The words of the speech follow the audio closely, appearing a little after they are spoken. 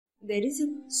There is a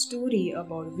story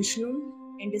about Vishnu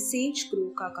and a sage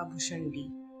crow Kakabhushandi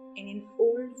and an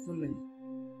old woman,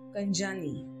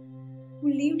 Kanjani,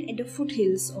 who lived at the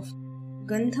foothills of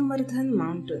Gandhamardhan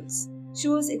mountains. She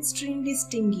was extremely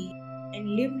stingy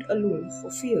and lived alone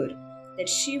for fear that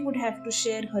she would have to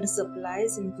share her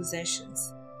supplies and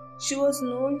possessions. She was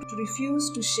known to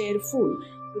refuse to share food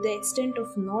to the extent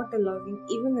of not allowing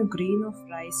even a grain of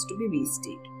rice to be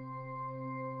wasted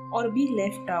or be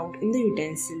left out in the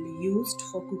utensil used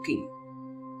for cooking.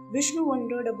 Vishnu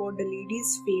wondered about the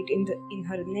lady's fate in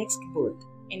her next birth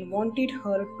and wanted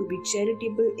her to be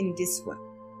charitable in this one,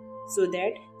 so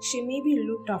that she may be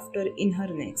looked after in her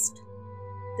next.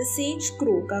 The sage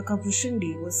crow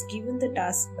Kakabhushandi was given the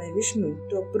task by Vishnu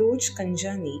to approach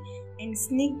Kanjani and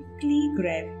sneakily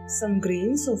grab some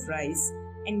grains of rice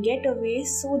and get away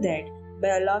so that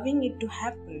by allowing it to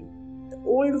happen, the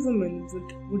old woman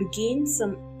would gain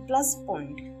some plus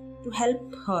point to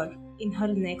help her in her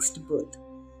next birth.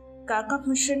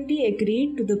 Kakabhushandi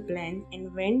agreed to the plan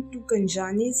and went to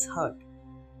Kanjani's hut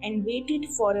and waited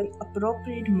for an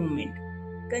appropriate moment.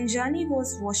 Kanjani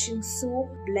was washing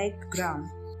soaked black gram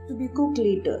to be cooked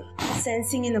later.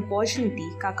 Sensing an opportunity,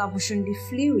 Kakabhushandi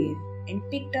flew in and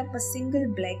picked up a single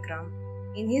black gram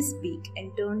in his beak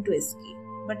and turned to escape.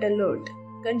 But alert,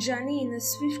 Kanjani in a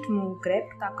swift move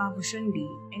grabbed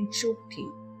Kakabhushandi and choked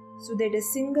him, so that a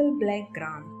single black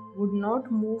gram would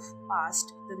not move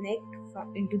past the neck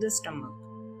into the stomach.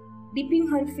 Dipping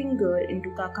her finger into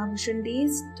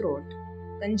Kakabhushandi's throat,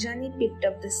 Kanjani picked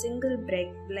up the single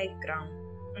black gram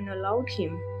and allowed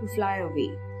him to fly away.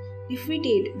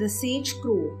 Defeated, the sage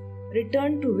crow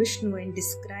returned to Vishnu and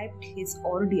described his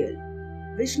ordeal.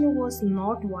 Vishnu was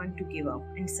not one to give up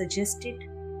and suggested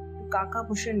to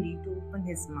Kakabhushandi to open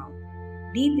his mouth.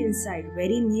 Deep inside,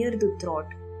 very near the throat,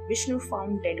 Vishnu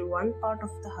found that one part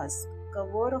of the husk,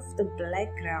 cover of the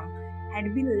black gram,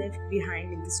 had been left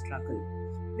behind in the struggle.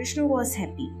 Vishnu was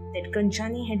happy that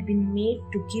Kanjani had been made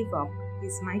to give up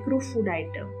his micro-food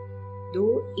item,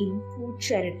 though in food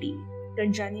charity,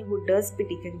 Kanjani would thus be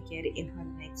taken care in her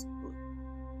next